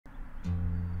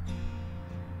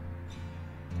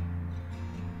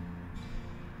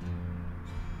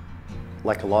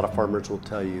Like a lot of farmers will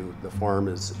tell you, the farm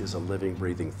is a living,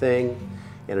 breathing thing,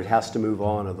 and it has to move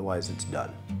on, otherwise it's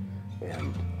done.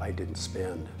 And I didn't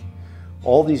spend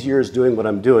all these years doing what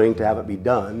I'm doing to have it be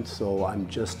done, so I'm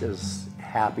just as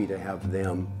happy to have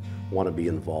them want to be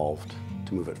involved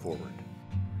to move it forward.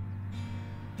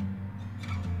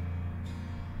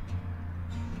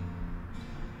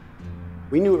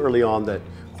 We knew early on that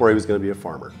Corey was going to be a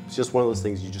farmer. It's just one of those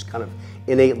things you just kind of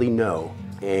innately know.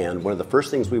 And one of the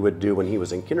first things we would do when he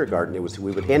was in kindergarten,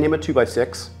 we would hand him a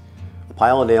 2x6, a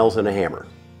pile of nails, and a hammer,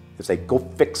 and say, go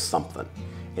fix something.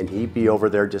 And he'd be over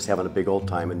there just having a big old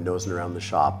time and nosing around the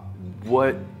shop.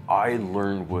 What I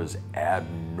learned was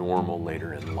abnormal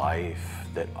later in life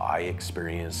that I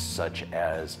experienced, such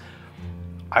as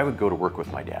I would go to work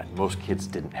with my dad. Most kids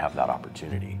didn't have that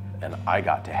opportunity. And I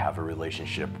got to have a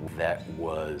relationship that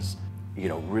was,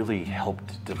 really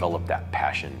helped develop that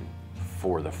passion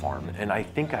for the farm. And I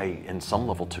think I, in some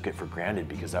level, took it for granted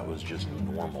because that was just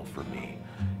normal for me,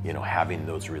 having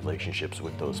those relationships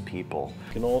with those people.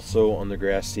 You can also, on the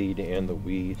grass seed and the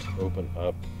wheat, open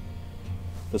up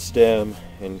the stem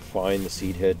and find the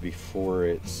seed head before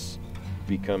it's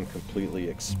become completely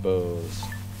exposed,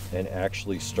 and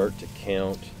actually start to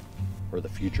count for the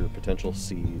future potential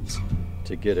seeds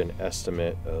to get an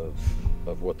estimate of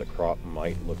what the crop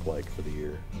might look like for the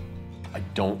year. I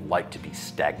don't like to be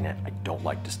stagnant. I don't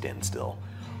like to stand still.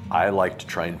 I like to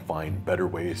try and find better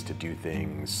ways to do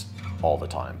things all the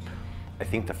time. I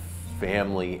think the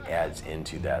family adds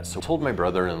into that. So I told my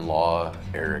brother-in-law,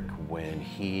 Eric, when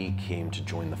he came to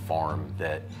join the farm,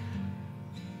 that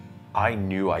I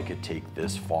knew I could take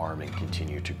this farm and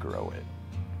continue to grow it.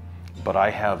 But I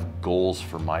have goals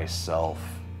for myself.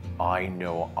 I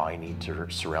know I need to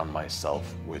surround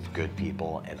myself with good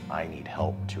people, and I need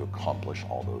help to accomplish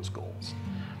all those goals.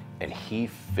 And he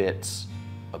fits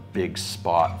a big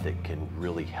spot that can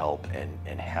really help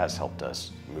and has helped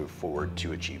us move forward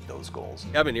to achieve those goals.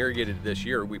 Haven't irrigated this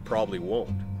year, we probably won't.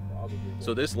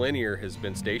 So this linear has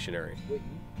been stationary. Why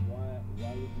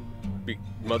would you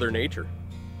not? Mother Nature.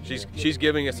 She's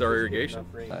giving us our irrigation.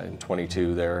 In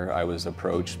 22 there, I was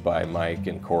approached by Mike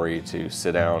and Corey to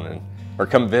sit down or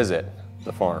come visit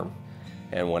the farm.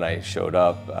 And when I showed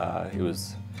up, it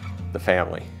was the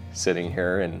family sitting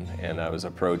here, and I was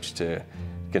approached to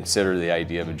consider the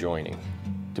idea of joining.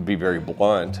 To be very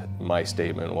blunt, my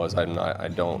statement was I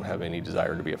don't have any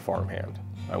desire to be a farmhand.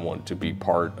 I want to be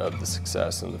part of the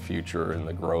success and the future and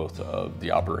the growth of the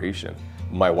operation.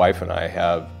 My wife and I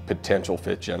have potential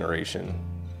fifth generation,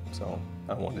 so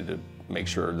I wanted to make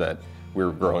sure that we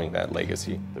were growing that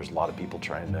legacy. There's a lot of people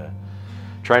trying to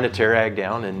tear ag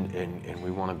down, and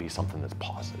we want to be something that's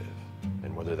positive.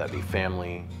 And whether that be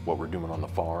family, what we're doing on the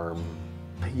farm.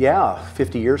 Yeah,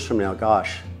 50 years from now,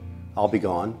 gosh, I'll be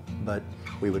gone, but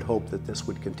we would hope that this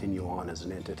would continue on as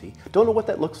an entity. Don't know what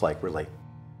that looks like, really.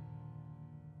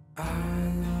 I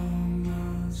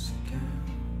almost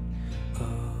count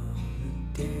all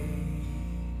the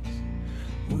days.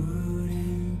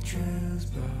 Wooden trails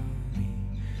brought me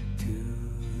to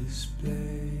this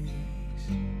place.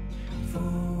 For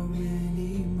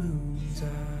many moons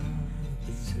I've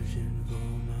been searching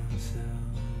for myself.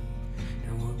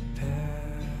 Now what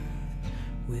path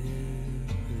will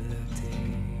I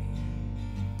take?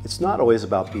 It's not always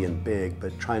about being big,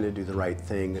 but trying to do the right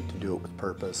thing and to do it with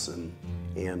purpose and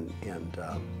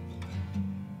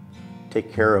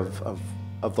take care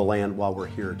of the land while we're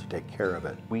here to take care of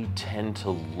it. We tend to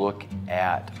look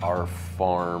at our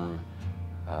farm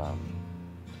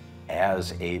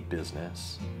as a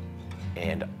business,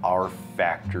 and our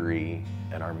factory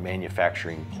and our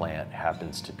manufacturing plant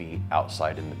happens to be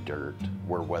outside in the dirt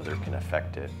where weather can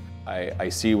affect it. I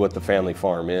see what the family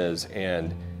farm is,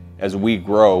 and as we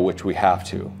grow, which we have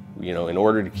to, in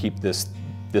order to keep this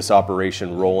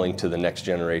operation rolling to the next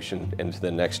generation and to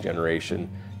the next generation,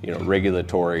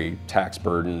 regulatory, tax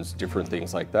burdens, different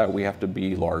things like that, we have to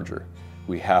be larger.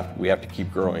 We have to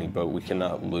keep growing, but we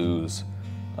cannot lose,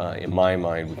 in my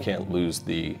mind, we can't lose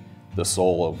the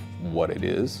soul of what it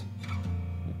is,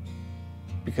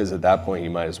 because at that point you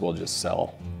might as well just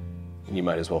sell. You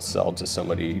might as well sell to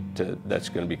somebody that's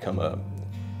going to become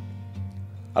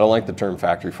I don't like the term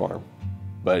factory farm,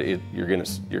 but you're going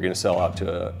to sell out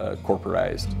to a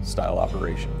corporatized style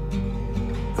operation.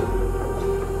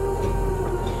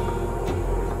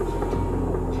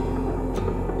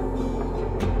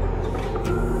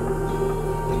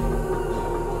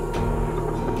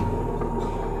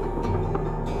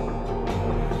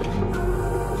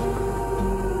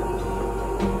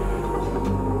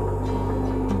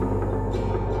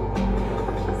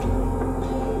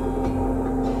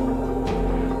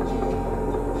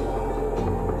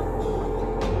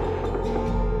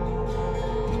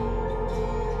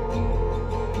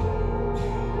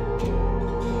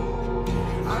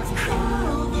 I've